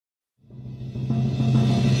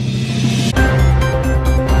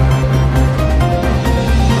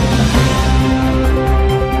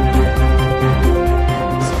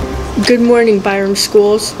Good morning, Byram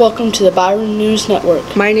Schools. Welcome to the Byram News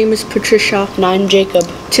Network. My name is Patricia. And I'm Jacob.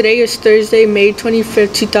 Today is Thursday, May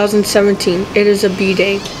 25th, 2017. It is a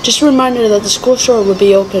B-Day. Just a reminder that the school store will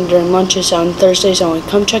be open during lunches on Thursdays only.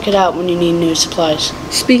 Come check it out when you need new supplies.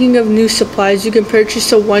 Speaking of new supplies, you can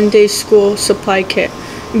purchase a one-day school supply kit.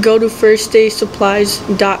 Go to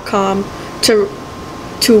firstdaysupplies.com to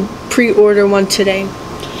pre-order one today.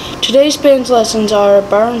 Today's band lessons are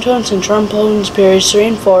baritones and trombones periods 3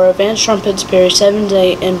 and 4, advanced trumpets periods 7 and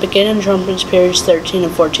 8, and beginner trumpets periods 13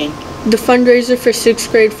 and 14. The fundraiser for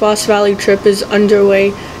 6th grade Foss Valley trip is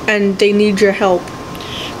underway, and they need your help.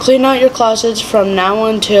 Clean out your closets from now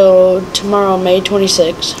until tomorrow, May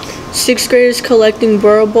 26. 6th graders collecting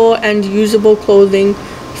wearable and usable clothing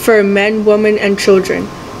for men, women, and children.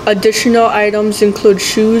 Additional items include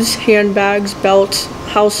shoes, handbags, belts,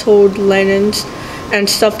 household linens, and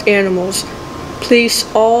stuffed animals. Place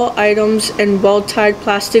all items in well-tied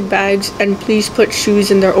plastic bags, and please put shoes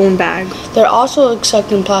in their own bag. They're also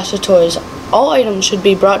accepting plastic toys. All items should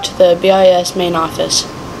be brought to the BIS main office.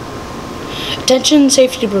 Attention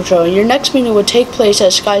Safety Patrol. Your next meeting will take place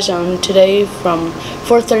at Sky Zone today from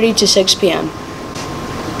 4:30 to 6 p.m.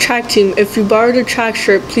 Track team, if you borrowed a track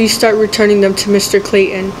shirt, please start returning them to Mr.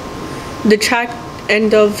 Clayton. The track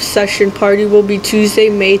end of session party will be Tuesday,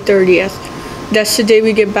 May 30th. That's the day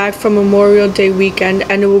we get back from Memorial Day weekend,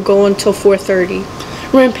 and it will go until 4:30.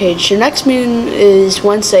 Rampage. Your next meeting is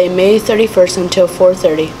Wednesday, May 31st until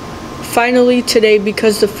 4:30. Finally, today,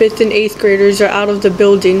 because the 5th and 8th graders are out of the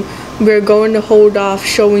building, we're going to hold off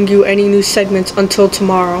showing you any new segments until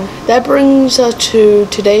tomorrow. That brings us to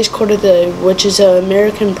today's quote of the day, which is an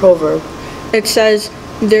American proverb. It says,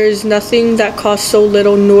 "There is nothing that costs so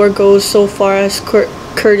little nor goes so far as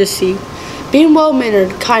courtesy." Being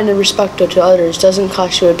well-mannered, kind, and respectful to others doesn't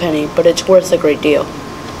cost you a penny, but it's worth a great deal.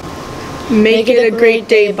 Make it a great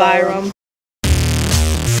day, Byram.